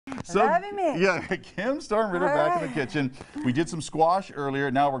That'd be me. Yeah, Kim Storm Ritter back in the kitchen. We did some squash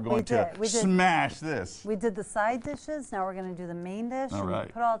earlier. Now we're going to smash this. We did the side dishes. Now we're going to do the main dish. All right.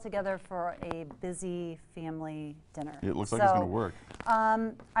 And put it all together for a busy family dinner. It looks like it's going to work.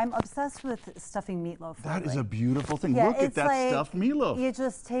 I'm obsessed with stuffing meatloaf. That is a beautiful thing. Yeah, look at that like stuffed meatloaf. You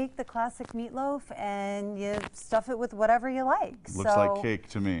just take the classic meatloaf and you stuff it with whatever you like. Looks like cake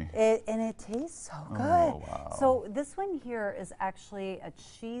to me. And it tastes so good. Oh, wow. So this one here is actually a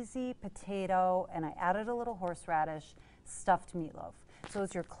cheesy potato, and I added a little horseradish stuffed meatloaf. So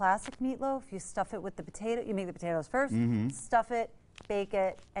it's your classic meatloaf. You stuff it with the potato. You make the potatoes first, stuff it, bake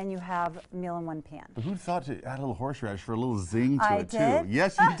it, and you have a meal in one pan. But who'd thought to add a little horseradish for a little zing to it, did. too?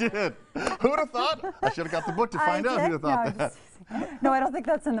 Yes, you did. Who'd have thought? I should have got the book to find out who'd have thought that. No, I don't think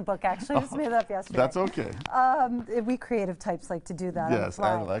that's in the book, actually. I just made it up yesterday. That's okay. We creative types like to do that. Yes,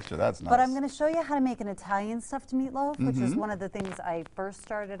 add a lecture. That's nice. But I'm going to show you how to make an Italian stuffed meatloaf, which is one of the things I first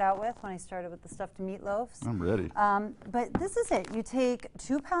started out with when I started with the stuffed meatloafs. I'm ready. But this is it. You take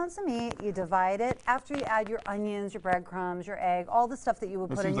 2 pounds of meat, you divide it. After you add your onions, your breadcrumbs, your egg, all the stuff that you would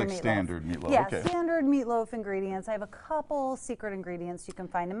put in your meatloaf. Seems like standard meatloaf. Yeah, okay. Standard meatloaf ingredients. I have a couple secret ingredients you can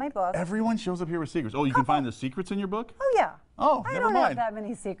find in my book. Everyone shows up here with secrets. Oh, you can find the secrets in your book? Oh, yeah. Oh, I never don't mind. have that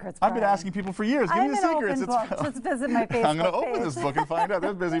many secrets. I've been asking people for years. Give me the secrets. Just visit my Facebook I'm going to open this book and find out.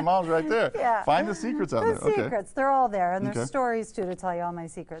 There's busy moms right there. Yeah. Find the secrets out there. The secrets, they're all there, and there's Okay. stories too to tell you all my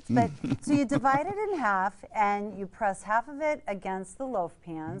secrets. But so you divide it in half, and you press half of it against the loaf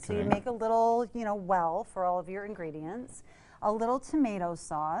pan. So you make a little, well for all of your ingredients. A little tomato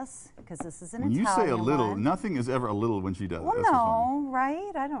sauce, because this is an Italian When you say a little, one. nothing is ever a little when she does it. Well, no,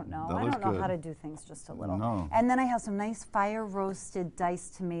 right? I don't know. I don't know good. how to do things just a little. No. And then I have some nice fire roasted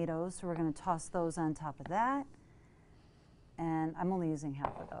diced tomatoes, so we're going to toss those on top of that. And I'm only using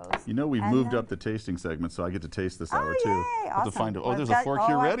half of those. You know, we've moved up the tasting segment, so I get to taste this hour too. Yay, awesome. Oh, there's a fork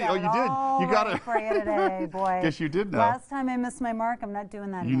here ready. Oh, you did. You got it. For you today, boy. Guess you did now. Last time I missed my mark, I'm not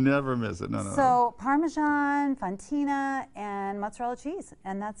doing that You again. never miss it. No, no. So Parmesan, Fontina, and mozzarella cheese,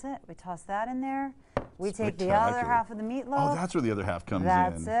 and that's it. We toss that in there. We take the other half of the meatloaf. Oh, that's where the other half comes in.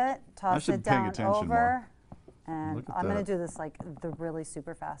 That's it. Toss it down over. And I'm going to do this like the really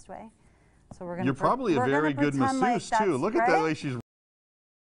super fast way. So we're going to. You're probably a very good masseuse too. Look at that way she's.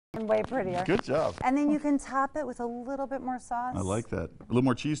 Way prettier. Good job. And then you can top it with a little bit more sauce. I like that. A little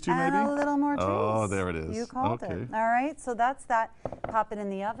more cheese too, maybe? And a little more cheese. Oh, there it is. You called it. All right, so that's that. Pop it in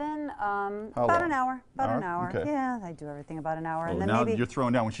the oven. About an hour. About an hour. Okay. Yeah, I do everything about an hour. Oh, and then now maybe you're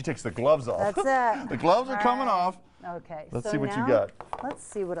throwing down when she takes the gloves off. That's it. The gloves are coming off. Okay. Let's see what you got. Let's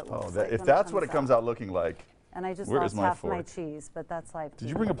see what it looks like. If that's what it comes out looking like. And I just lost half my cheese, but that's life. Did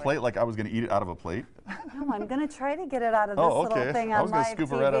you bring a plate like I was going to eat it out of a plate? No, I'm going to try to get it out of this little thing on live TV. I was going to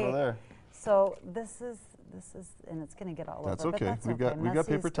scoop it right out of there. So this is, and it's going to get all over. That's okay. We've got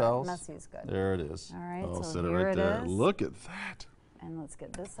paper towels. Messy's good. There it is. All right, I'll so set it here right there. is. Look at that. And let's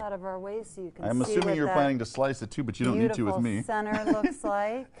get this out of our way so you can see I'm assuming you're planning to slice it too, but you don't need to with me. Center looks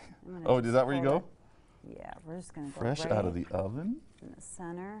like. Oh, is that where you go? Yeah, we're just going to go fresh out of the oven. In the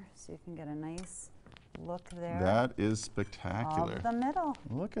center, so you can get a nice look there. That is spectacular. Of the middle.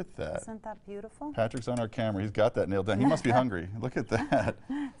 Look at that. Isn't that beautiful? Patrick's on our camera. He's got that nailed down. He must be hungry. Look at that.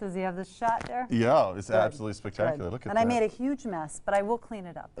 Does he have the shot there? Yeah, it's absolutely spectacular. Look at that. And I made a huge mess, but I will clean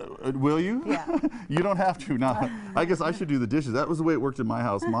it up. Will you? Yeah. You don't have to. No. I guess I should do the dishes. That was the way it worked in my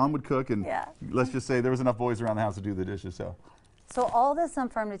house. Mom would cook, and let's just say there was enough boys around the house to do the dishes. So all this on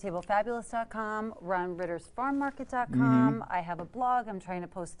farmtotable.fabulous.com, we're on rittersfarmmarket.com. I have a blog. I'm trying to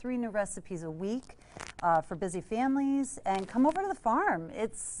post 3 new recipes a week for busy families. And come over to the farm.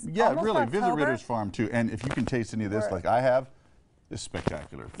 It's really, visit Ritter's Farm too. And if you can taste any of this like I have, it's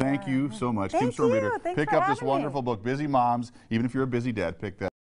spectacular. Thank you so much. Thank Kim Storm Ritter. Thanks Pick for up this having wonderful book, Busy Moms. Even if you're a busy dad, pick that